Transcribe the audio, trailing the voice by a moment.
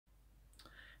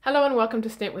Hello and welcome to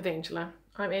Stamp with Angela.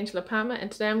 I'm Angela Palmer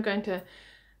and today I'm going to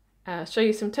show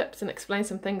you some tips and explain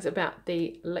some things about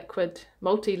the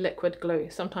multi-liquid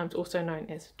glue, sometimes also known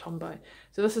as Tombow.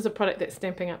 So this is a product that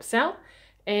Stampin' Up sell,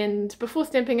 and before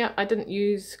Stampin' Up I didn't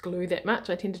use glue that much.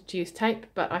 I tended to use tape,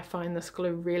 but I find this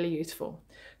glue really useful.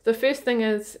 The first thing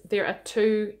is there are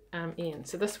two ends.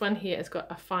 So this one here has got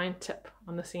a fine tip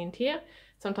on this end here.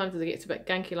 Sometimes it gets a bit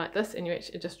gunky like this and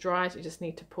it just dries. You just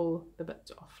need to pull the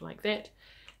bits off like that.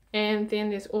 And then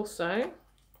there's also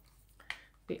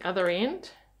the other end,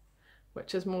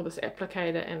 which is more this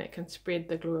applicator, and it can spread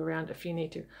the glue around if you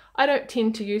need to. I don't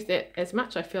tend to use that as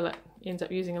much. I feel it ends up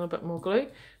using a little bit more glue,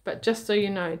 but just so you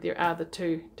know, there are the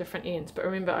two different ends. But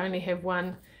remember, I only have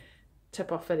one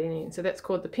tip off at an end. So that's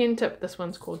called the pen tip. This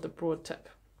one's called the broad tip.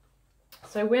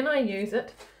 So when I use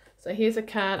it, so here's a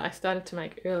card I started to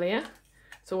make earlier.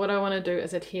 So what I want to do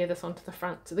is adhere this onto the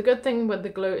front. So the good thing with the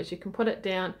glue is you can put it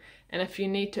down, and if you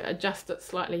need to adjust it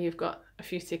slightly, you've got a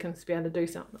few seconds to be able to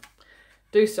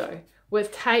do so.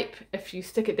 With tape, if you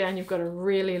stick it down, you've got to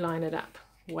really line it up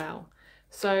well.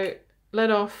 So lid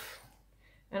off,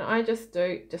 and I just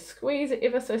squeeze it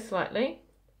ever so slightly,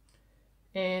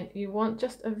 and you want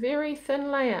just a very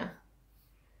thin layer.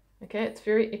 Okay, it's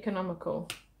very economical.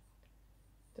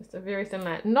 Just a very thin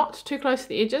layer, not too close to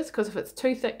the edges, because if it's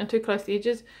too thick and too close to the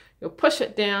edges, you'll push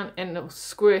it down and it'll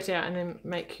squirt out and then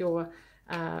make your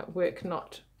work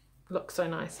not look so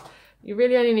nice. You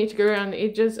really only need to go around the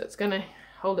edges. It's going to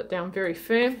hold it down very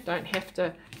firm. Don't have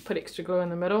to put extra glue in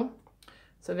the middle.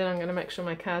 So then I'm going to make sure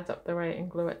my card's up the way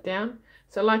and glue it down.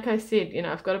 So like I said, you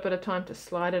know, I've got a bit of time to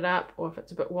slide it up, or if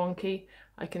it's a bit wonky,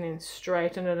 I can then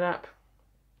straighten it up.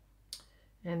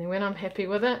 And then when I'm happy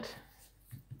with it,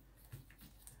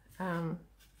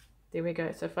 there we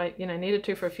go. So if I needed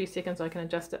to for a few seconds, I can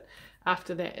adjust it.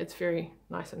 After that, it's very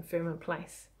nice and firm in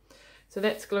place. So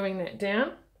that's gluing that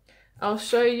down. I'll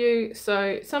show you.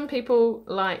 So some people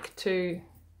like to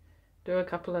do a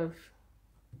couple of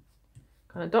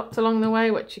kind of dots along the way,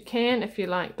 which you can if you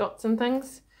like dots and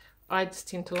things. I just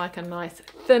tend to like a nice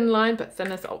thin line, but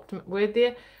thin is the ultimate word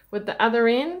there. With the other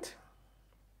end,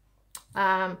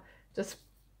 just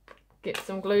get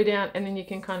some glue down, and then you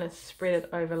can kind of spread it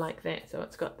over like that, so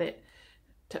it's got that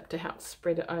tip to help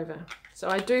spread it over. So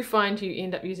I do find you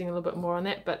end up using a little bit more on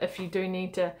that, but if you do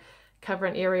need to cover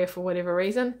an area for whatever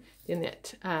reason, then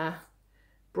that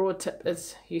broad tip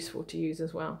is useful to use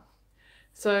as well.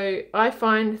 So I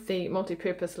find the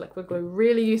multi-purpose liquid glue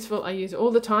really useful. I use it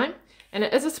all the time, and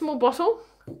it is a small bottle,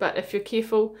 but if you're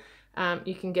careful,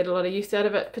 you can get a lot of use out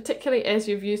of it, particularly as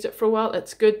you've used it for a while.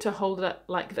 It's good to hold it up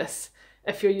like this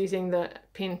if you're using the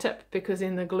pen tip, because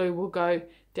then the glue will go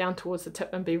down towards the tip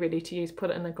and be ready to use.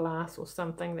 Put it in a glass or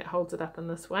something that holds it up in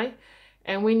this way.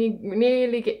 And when you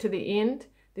nearly get to the end,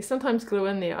 there's sometimes glue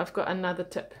in there. I've got another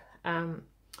tip,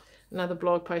 another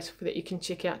blog post that you can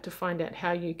check out to find out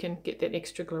how you can get that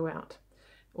extra glue out.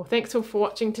 Well, thanks all for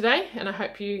watching today, and I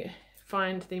hope you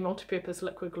find the multi-purpose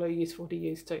liquid glue useful to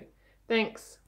use too. Thanks.